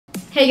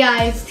Hey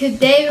guys,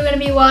 today we're gonna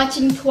be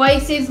watching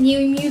Twice's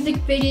new music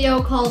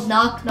video called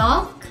Knock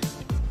Knock,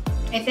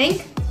 I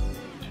think.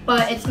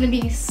 But it's gonna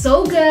be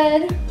so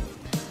good.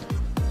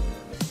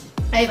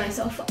 I hate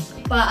myself.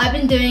 But I've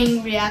been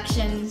doing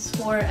reactions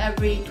for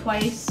every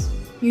Twice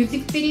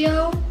music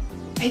video,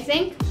 I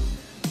think.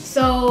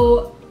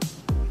 So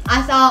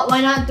I thought,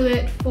 why not do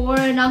it for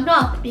Knock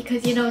Knock?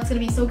 Because you know it's gonna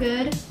be so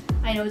good.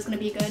 I know it's gonna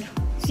be good.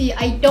 See,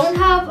 I don't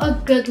have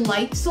a good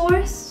light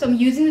source, so I'm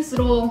using this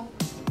little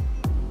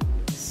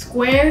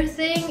square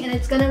thing and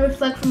it's gonna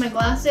reflect from my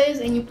glasses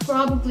and you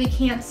probably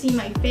can't see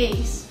my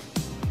face.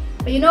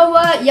 But you know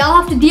what? Y'all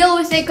have to deal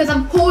with it because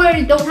I'm poor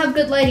and don't have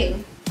good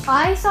lighting.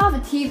 I saw the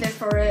teaser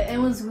for it and it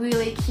was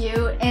really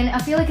cute and I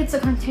feel like it's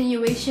a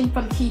continuation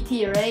from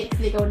TT, right?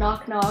 They go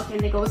knock knock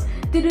and it goes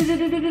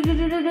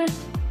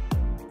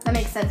that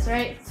makes sense,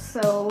 right?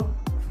 So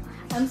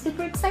I'm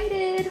super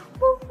excited.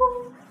 Woo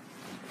woo.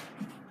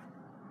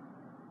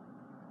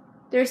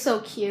 They're so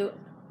cute.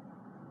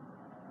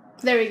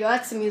 There we go,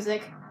 that's the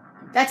music.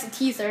 That's a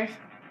teaser.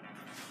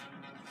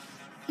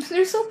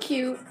 They're so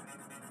cute.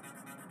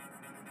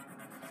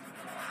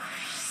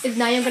 Is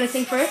Nayeon gonna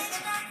sing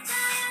first?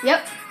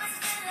 Yep.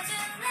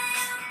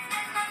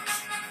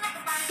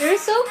 They're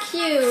so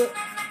cute.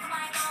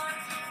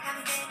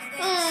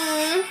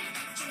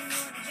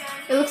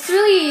 It looks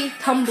really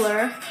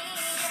Tumblr.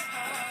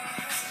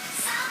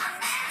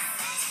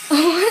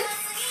 What?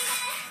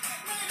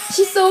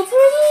 She's so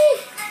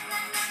pretty.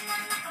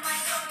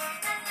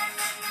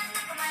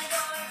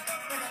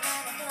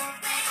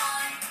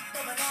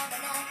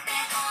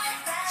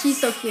 She's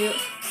so cute.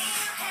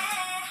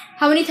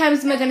 How many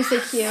times am I gonna say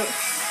cute?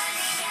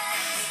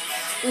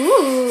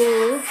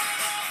 Ooh.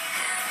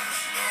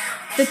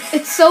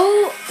 It's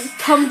so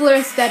Tumblr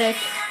aesthetic.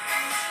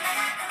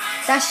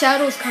 That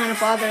shadow is kind of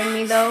bothering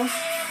me though.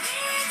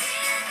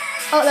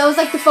 Oh, that was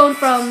like the phone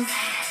from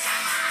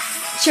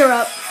Cheer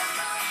Up.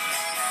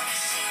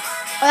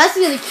 Oh, that's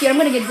really cute. I'm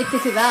gonna get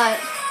addicted to that.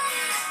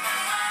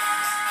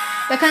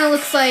 That kind of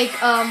looks like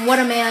What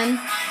a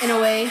Man in a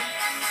way.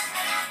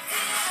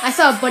 I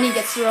saw a bunny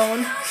get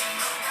thrown.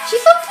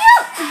 She's so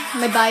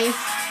cute! My bias.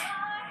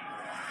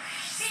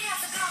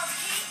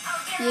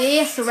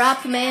 Yes,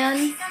 rap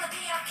man.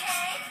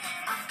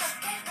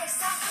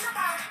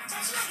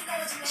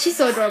 She's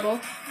so adorable.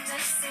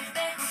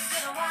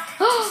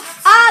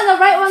 Ah, the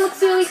right one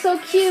looks really so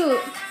cute.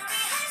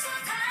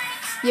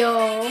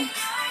 Yo,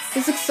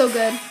 this looks so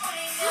good.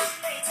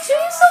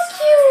 She's so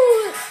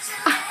cute.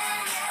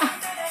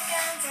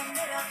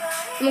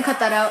 I'm gonna cut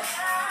that out.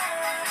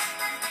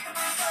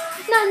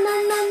 Na na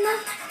na na.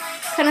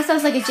 Kind of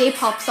sounds like a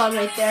J-pop song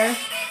right there.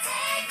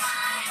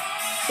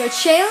 Yo,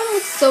 Cheon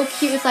looks so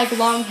cute with like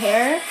long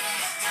hair,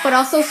 but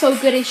also so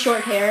good in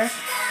short hair.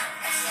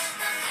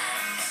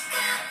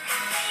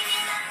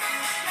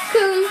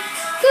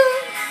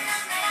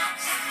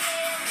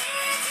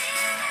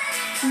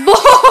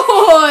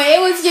 Boy, it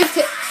was just.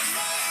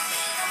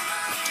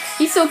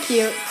 He's so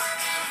cute.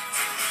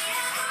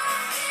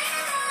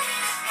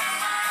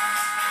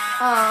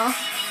 Aww.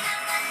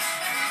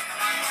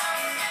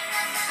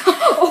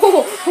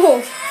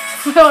 Oh,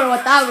 I don't know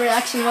what that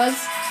reaction was.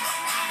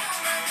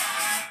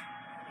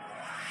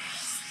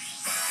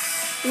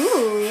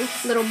 Ooh,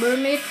 Little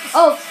Mermaid.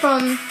 Oh,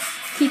 from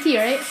TT,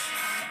 right?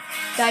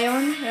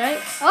 Daeon, right?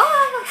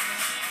 Oh,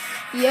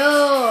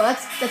 yo,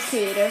 that's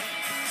creative.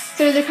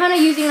 So they're kind of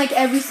using like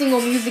every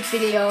single music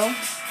video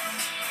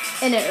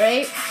in it,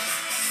 right?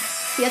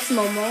 See, that's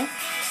Momo.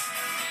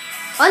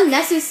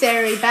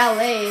 Unnecessary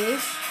ballet.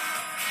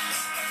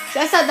 So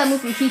I saw that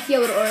move from TT a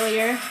little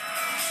earlier.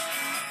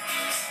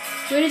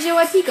 Where did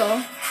JYP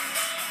go?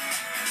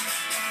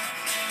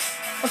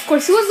 Of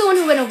course, who was the one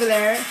who went over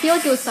there? I feel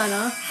like it was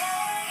Sana.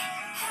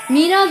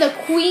 Mina, the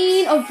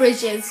queen of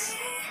bridges.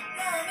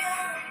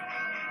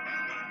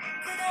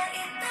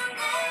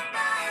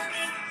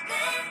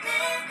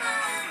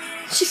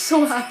 She's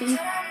so happy.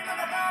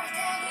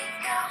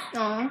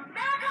 Aww.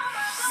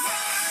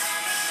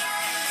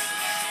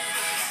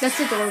 That's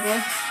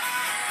adorable.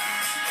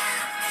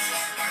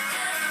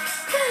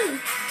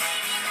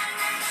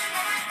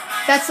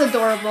 That's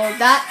adorable.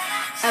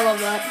 I love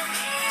that.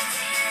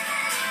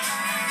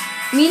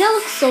 Mina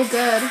looks so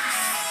good.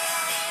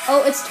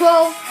 Oh, it's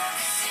 12.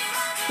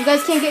 You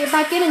guys can't get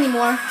back in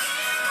anymore.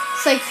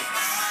 It's like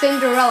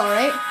Cinderella,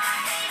 right?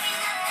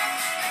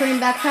 Turning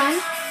back time.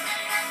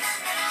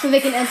 So they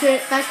can enter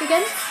it back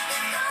again?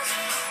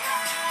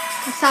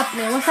 What's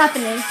happening? What's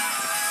happening?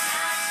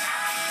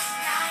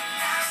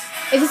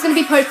 Is this gonna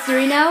be part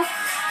 3 now?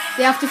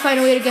 They have to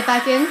find a way to get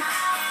back in?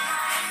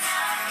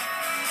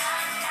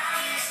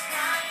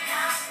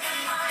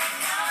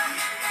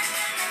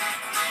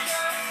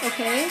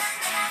 Okay.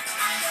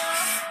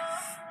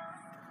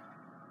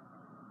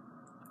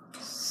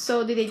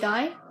 So did they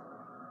die?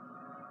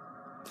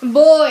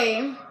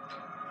 Boy!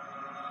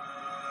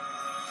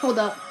 Hold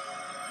up.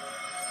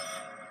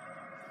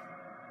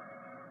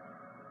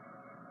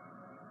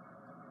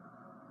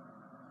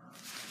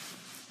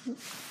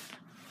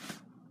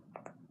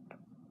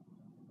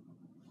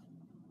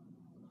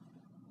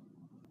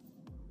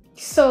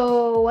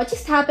 So what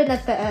just happened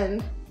at the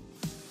end?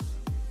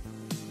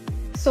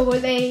 So were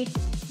they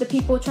the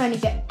people trying to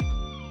get?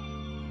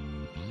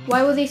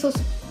 Why were they so?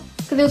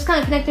 Because it was kind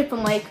of connected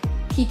from like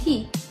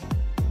PT.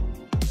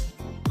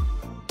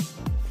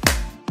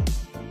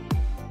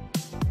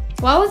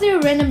 Why was there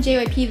a random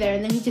JYP there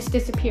and then he just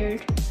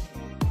disappeared?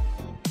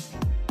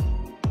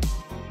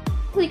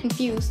 Really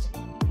confused.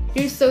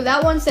 So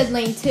that one said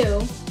lane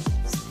 2.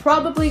 It's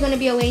probably gonna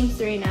be a lane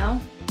 3 now.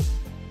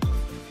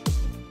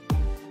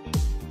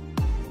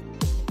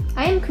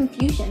 I am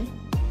confusion.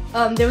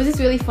 There was this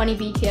really funny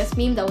BTS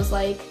meme that was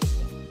like,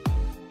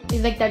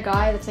 he's like that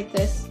guy that's like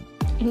this,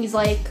 and he's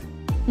like,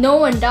 no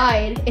one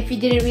died if you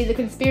didn't read the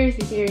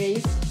conspiracy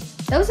theories.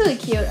 That was really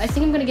cute. I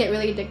think I'm gonna get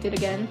really addicted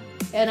again.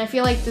 And I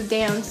feel like the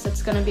dance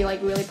that's gonna be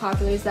like really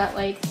popular is that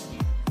like,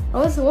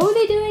 what were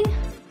they doing?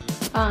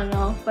 I don't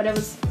know, but it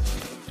was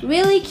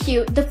really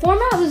cute. The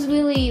format was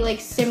really like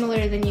similar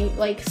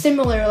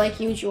like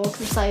usual,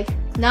 because it's like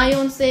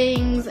Nayeon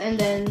sings and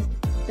then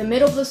the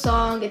middle of the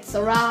song it's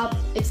a rap.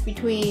 It's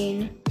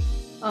between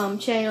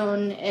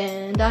Chaeyeon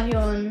and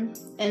Dahyun,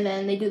 and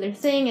then they do their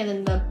thing, and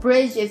then the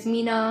bridge is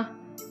Mina.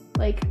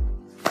 Like,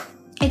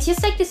 it's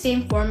just like the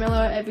same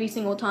formula every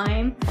single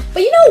time.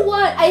 But you know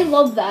what? I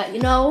love that,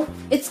 you know?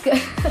 It's good.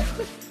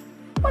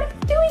 What am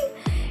I doing?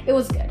 It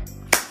was good.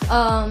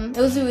 It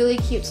was a really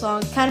cute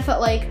song. Kind of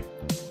felt like,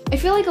 I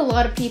feel like a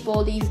lot of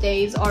people these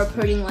days are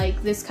putting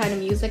like this kind of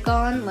music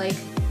on, like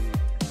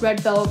Red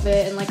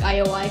Velvet and like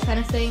IOI kind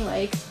of thing,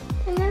 like,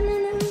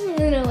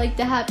 you know, like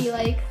the happy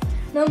like,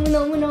 no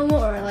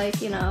more,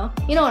 like, you know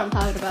what I'm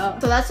talking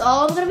about. So that's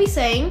all I'm gonna be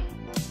saying.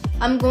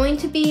 I'm going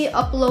to be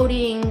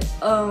uploading,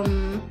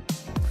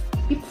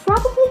 you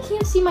probably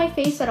can't see my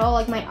face at all,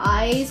 like my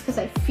eyes, because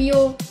I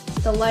feel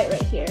the light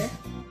right here.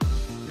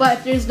 But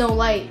if there's no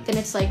light, then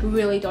it's like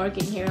really dark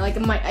in here. Like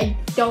I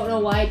don't know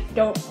why I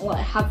don't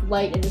have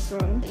light in this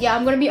room. Yeah,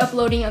 I'm gonna be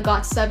uploading a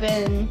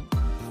Got7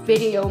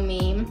 video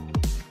meme,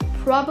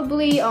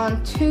 probably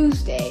on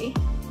Tuesday.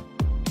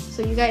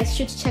 So you guys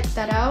should check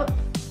that out.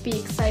 Be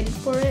excited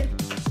for it.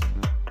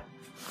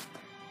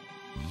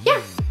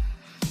 Yeah.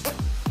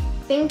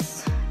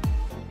 Thanks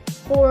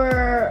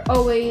for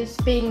always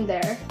being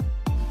there.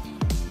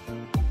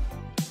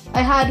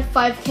 I had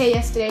 5K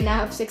yesterday, now I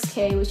have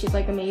 6K, which is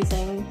like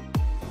amazing.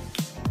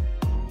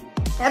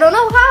 I don't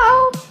know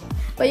how,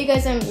 but you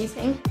guys are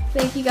amazing.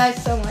 Thank you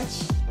guys so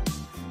much.